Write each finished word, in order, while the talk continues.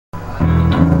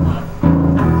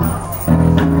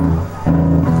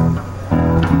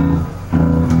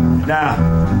Now,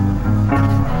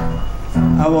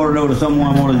 I want to know if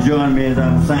someone want to join me as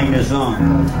I sing this song.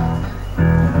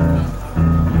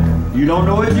 You don't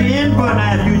know what you're in for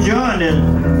now if you join it.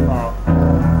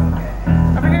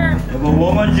 Over here. If a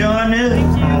woman join this,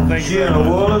 she in a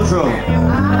world of trouble.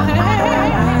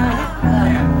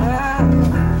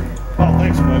 Oh,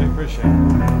 thanks, buddy. Appreciate it.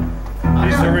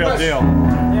 He's the real deal.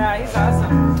 Yeah, he's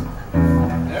awesome.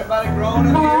 Everybody grown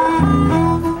in here?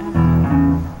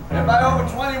 Everybody over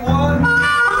 21?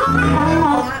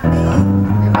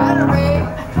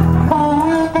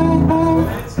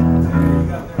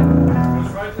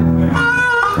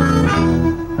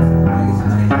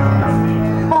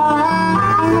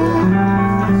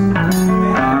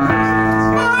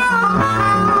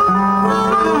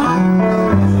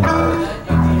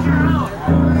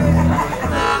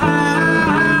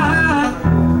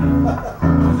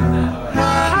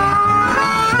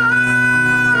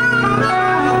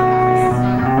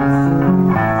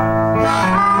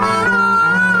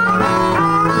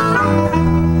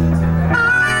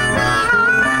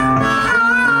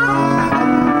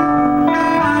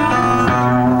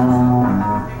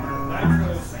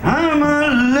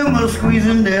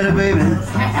 Sqeezing daddy, baby,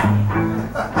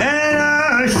 and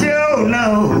I sure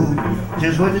know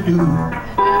just what to do.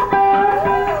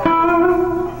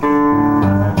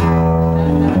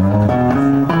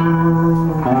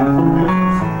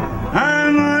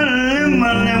 I'm a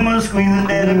lemon squeezing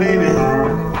daddy, baby,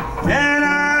 and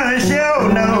I sure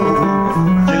know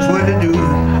just what to do.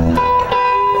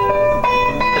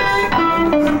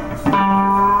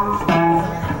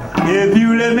 If you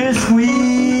let me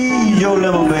squeeze your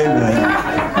lemon, baby,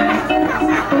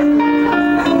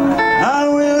 I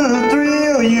will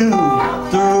thrill you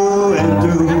through and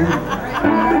through.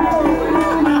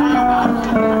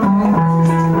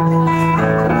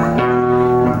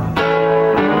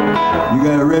 You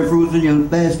got red fruits in your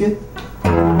basket?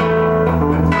 You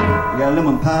got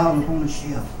lemon piles up on the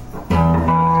shelf.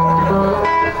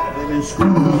 Let me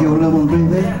squeeze your lemon,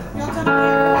 baby.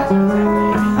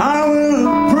 I will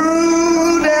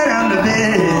prove that I'm the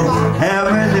best. Have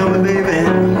mercy on me, baby.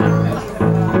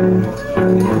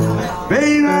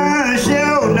 Baby, I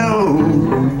shall know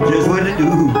just what to do.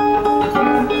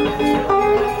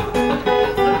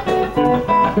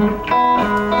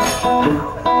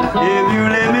 If you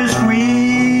let me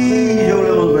squeeze your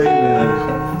little baby,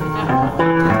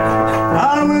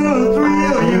 I will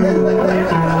thrill you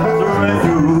through and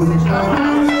through.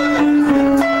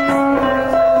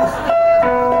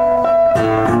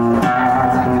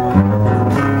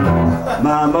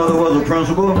 My mother was a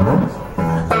principal,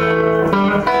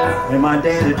 and my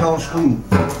daddy taught school.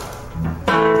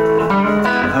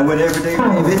 I went every day,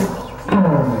 baby,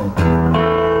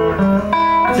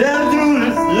 just to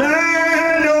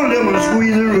learn your lemon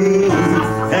squeezer rules.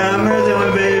 Have mercy on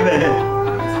me, baby.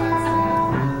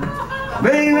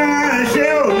 Baby, I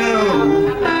shall know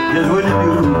just what to do.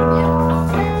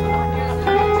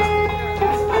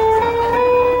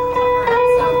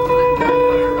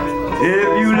 If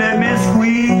you let me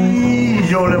squeeze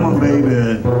your lemon,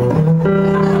 baby,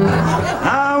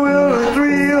 I will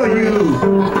thrill you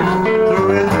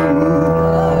through and through.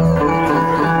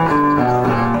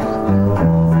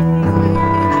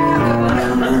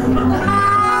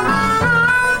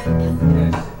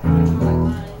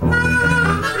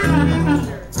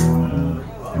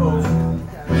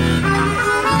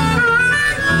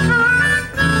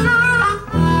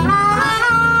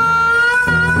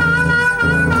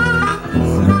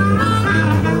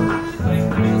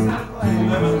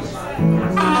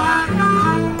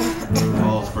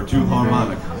 Calls for 2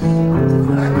 harmonicas.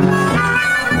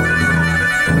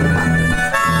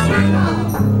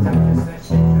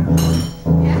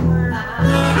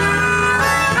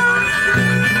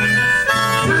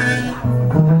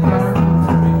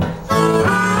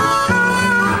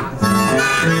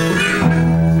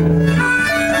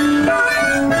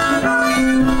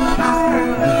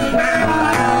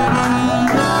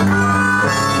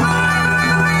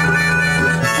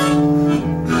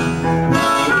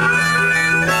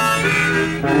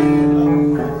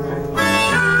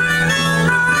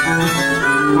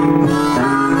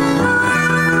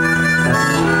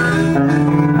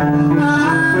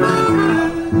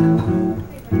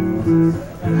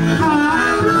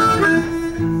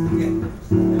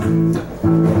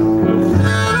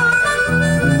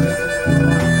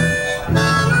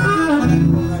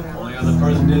 Only other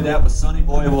person did that was Sonny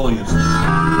Boy Williams.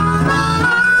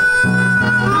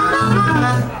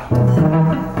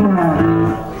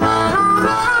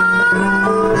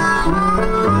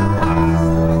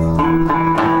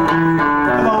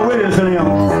 Come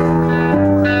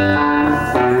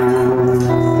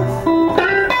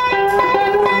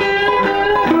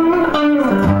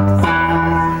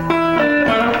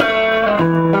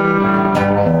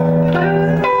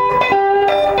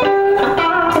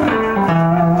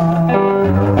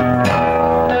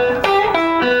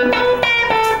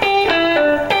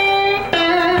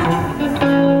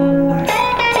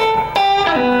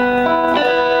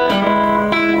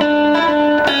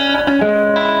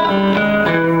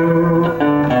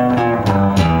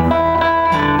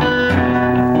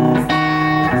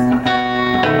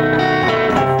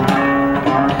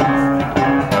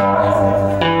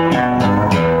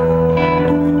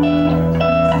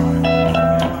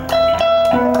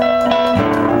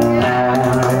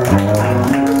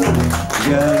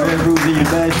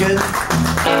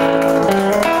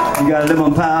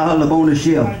lemon pile up on the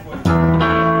shelf.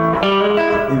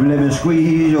 If you let me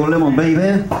squeeze your lemon,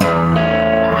 baby,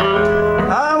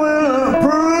 I will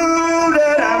prove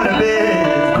that I'm the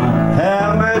best.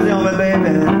 Have mercy on me,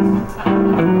 baby.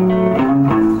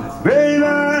 Baby,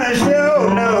 I sure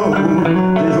know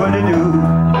just what to do.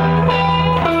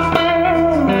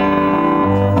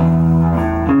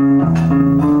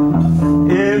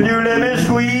 If you let me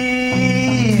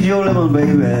squeeze your lemon,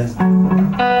 baby,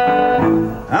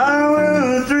 I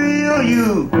will thrill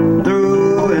you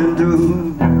through and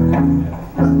through.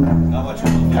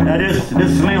 Now this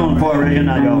Slim part right here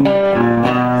now, y'all.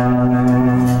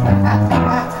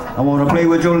 I want to play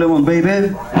with your lemon,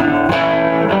 baby.